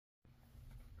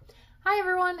Hi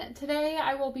everyone, today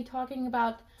I will be talking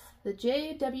about the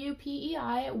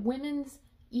JWPEI Women's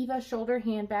Eva Shoulder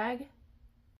Handbag.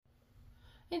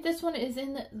 And this one is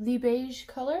in the beige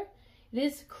color. It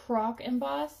is croc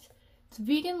embossed. It's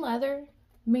vegan leather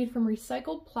made from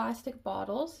recycled plastic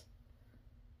bottles.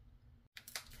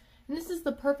 And this is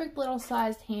the perfect little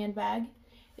sized handbag.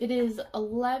 It is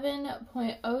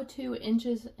 11.02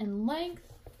 inches in length,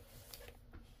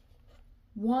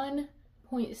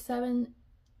 1.7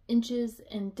 inches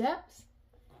in depth,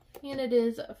 and it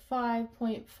is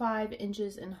 5.5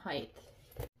 inches in height.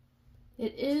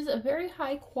 It is a very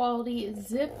high quality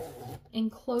zip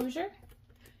enclosure,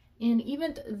 and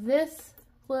even this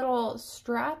little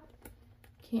strap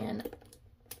can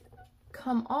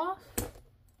come off,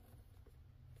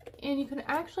 and you can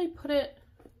actually put it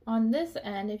on this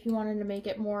end if you wanted to make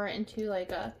it more into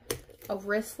like a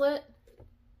wristlet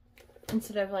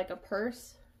instead of like a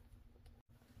purse.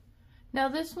 Now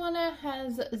this one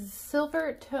has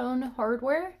silver tone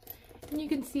hardware, and you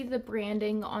can see the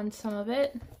branding on some of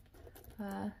it,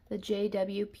 the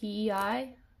JWPEI.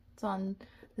 It's on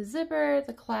the zipper,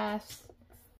 the clasps.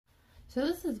 So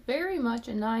this is very much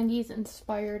a 90s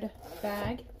inspired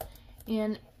bag,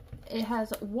 and it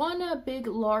has one big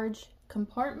large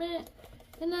compartment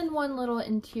and then one little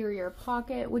interior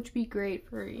pocket, which would be great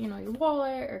for, you know, your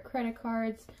wallet or credit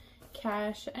cards,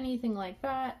 cash, anything like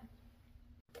that.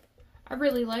 I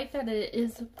really like that it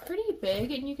is pretty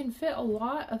big and you can fit a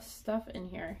lot of stuff in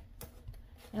here.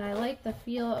 And I like the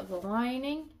feel of the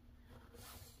lining.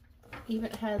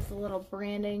 Even has the little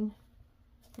branding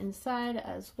inside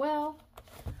as well.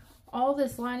 All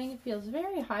this lining feels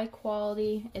very high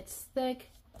quality. It's thick.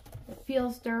 It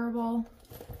feels durable.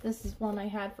 This is one I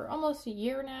had for almost a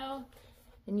year now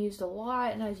and used a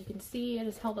lot, and as you can see, it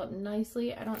has held up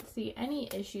nicely. I don't see any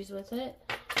issues with it.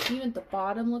 Even the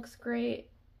bottom looks great.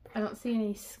 I don't see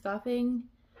any scuffing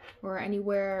or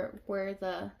anywhere where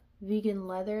the vegan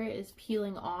leather is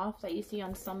peeling off that you see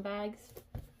on some bags.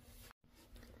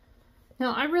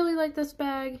 Now, I really like this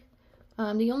bag.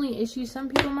 The only issue some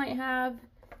people might have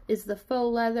is the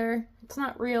faux leather. It's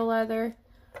not real leather.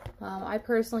 I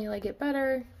personally like it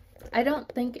better. I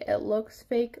don't think it looks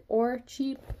fake or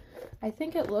cheap. I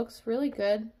think it looks really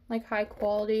good, like high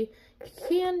quality. You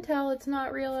can tell it's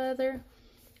not real leather,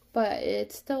 but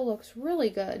it still looks really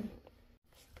good.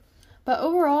 But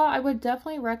overall, I would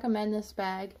definitely recommend this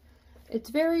bag. It's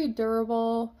very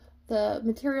durable. The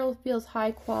material feels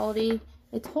high quality.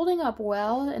 It's holding up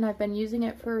well, and I've been using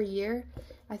it for a year.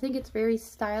 I think it's very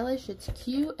stylish. It's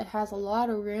cute. It has a lot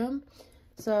of room.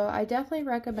 So I definitely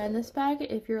recommend this bag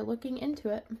if you're looking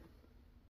into it.